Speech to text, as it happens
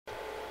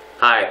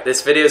Hi,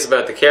 this video is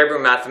about the Caribou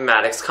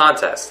Mathematics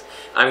Contest.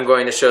 I'm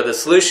going to show the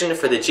solution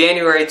for the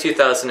January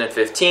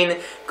 2015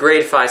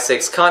 Grade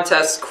 5-6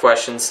 Contest,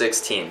 Question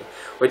 16,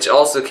 which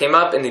also came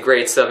up in the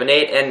Grade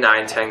 7-8 and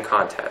 9-10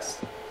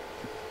 contest.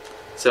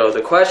 So the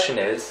question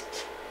is,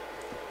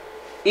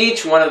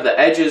 each one of the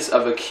edges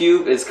of a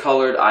cube is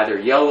colored either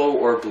yellow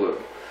or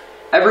blue.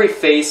 Every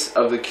face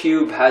of the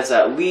cube has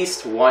at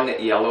least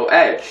one yellow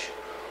edge.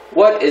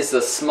 What is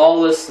the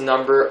smallest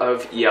number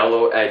of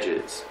yellow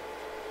edges?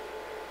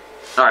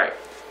 Alright,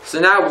 so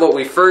now what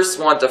we first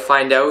want to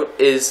find out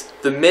is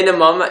the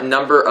minimum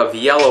number of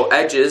yellow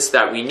edges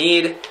that we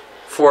need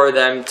for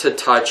them to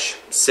touch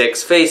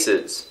 6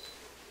 faces.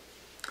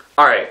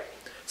 Alright,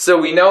 so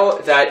we know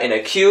that in a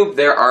cube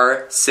there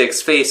are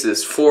 6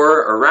 faces,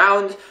 4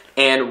 around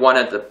and 1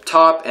 at the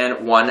top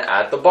and 1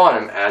 at the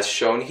bottom, as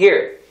shown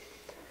here.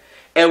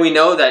 And we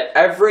know that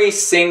every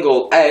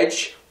single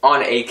edge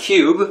on a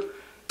cube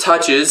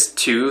touches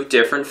 2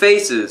 different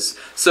faces.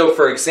 So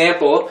for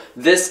example,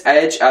 this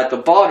edge at the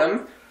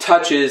bottom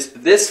touches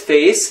this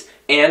face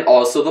and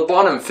also the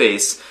bottom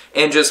face.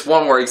 And just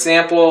one more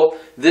example,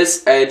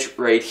 this edge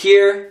right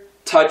here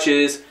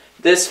touches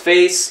this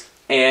face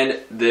and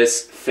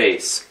this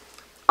face.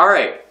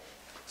 Alright,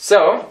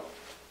 so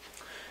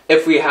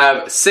if we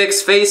have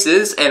 6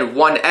 faces and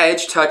one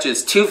edge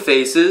touches 2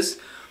 faces,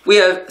 we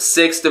have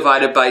 6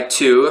 divided by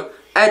 2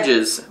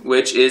 edges,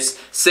 which is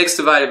 6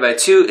 divided by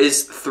 2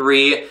 is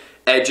 3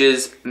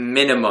 edges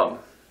minimum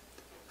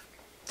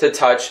to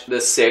touch the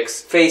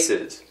 6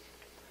 faces.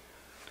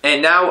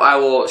 And now I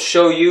will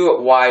show you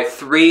why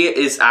 3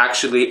 is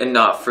actually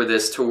enough for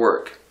this to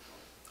work.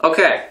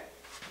 Okay,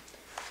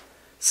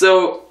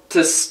 so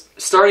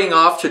starting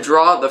off to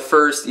draw the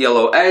first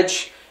yellow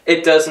edge,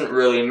 it doesn't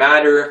really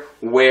matter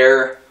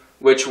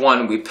which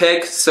one we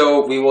pick,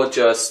 so we will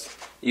just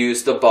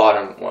use the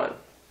bottom one.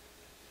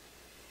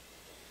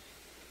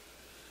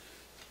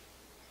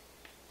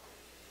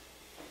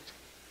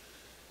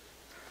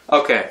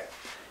 Okay,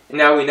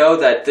 now we know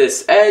that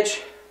this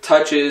edge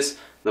touches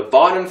the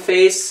bottom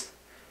face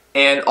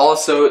and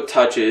also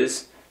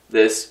touches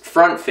this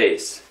front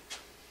face.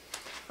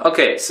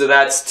 Okay, so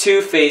that's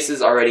 2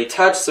 faces already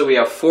touched, so we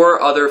have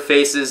 4 other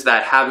faces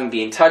that haven't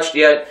been touched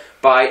yet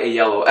by a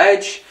yellow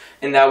edge,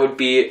 and that would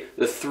be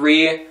the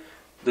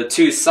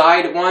 2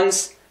 side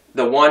ones,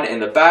 the one in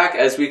the back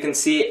as we can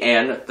see,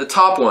 and the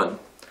top one.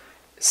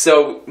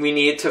 So we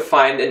need to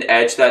find an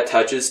edge that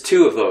touches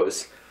 2 of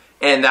those.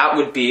 And that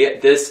would be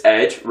this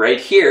edge right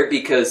here,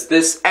 because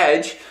this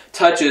edge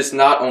touches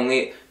not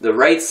only the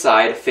right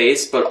side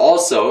face, but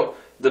also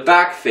the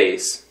back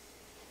face.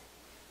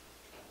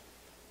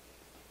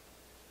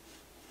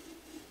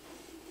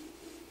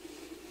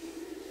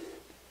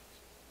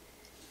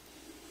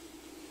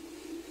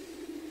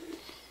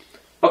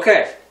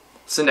 Okay,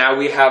 so now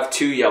we have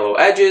 2 yellow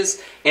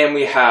edges, and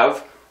we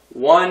have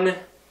 1,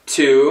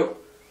 2,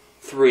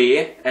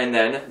 3, and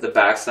then the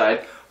back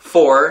side,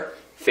 4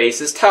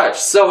 faces touched.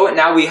 So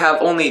now we have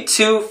only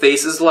 2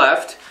 faces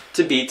left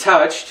to be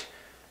touched,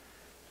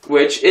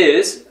 which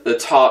is the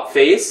top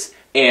face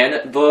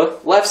and the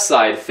left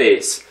side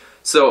face.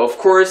 So of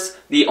course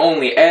the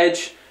only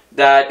edge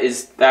that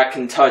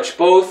can touch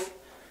both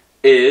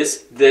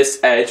is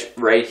this edge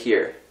right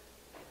here.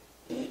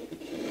 And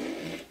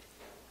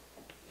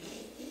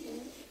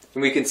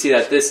we can see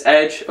that this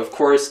edge of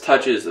course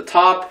touches the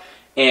top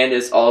and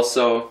is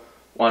also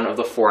one of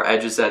the 4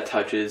 edges that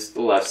touches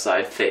the left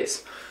side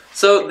face.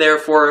 So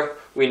therefore,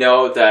 we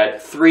know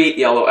that 3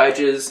 yellow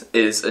edges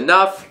is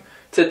enough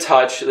to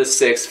touch the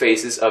 6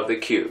 faces of the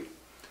cube.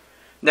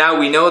 Now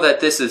we know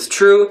that this is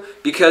true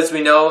because we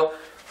know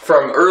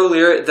from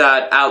earlier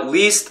that at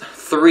least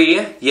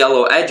 3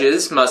 yellow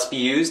edges must be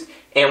used,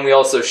 and we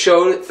also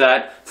showed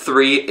that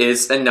 3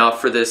 is enough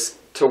for this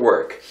to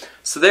work.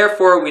 So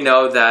therefore, we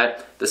know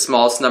that the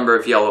smallest number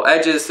of yellow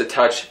edges to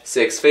touch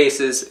 6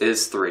 faces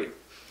is 3.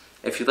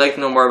 If you'd like to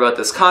know more about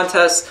this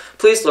contest,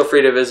 please feel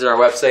free to visit our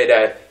website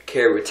at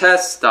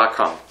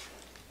cariboutests.com.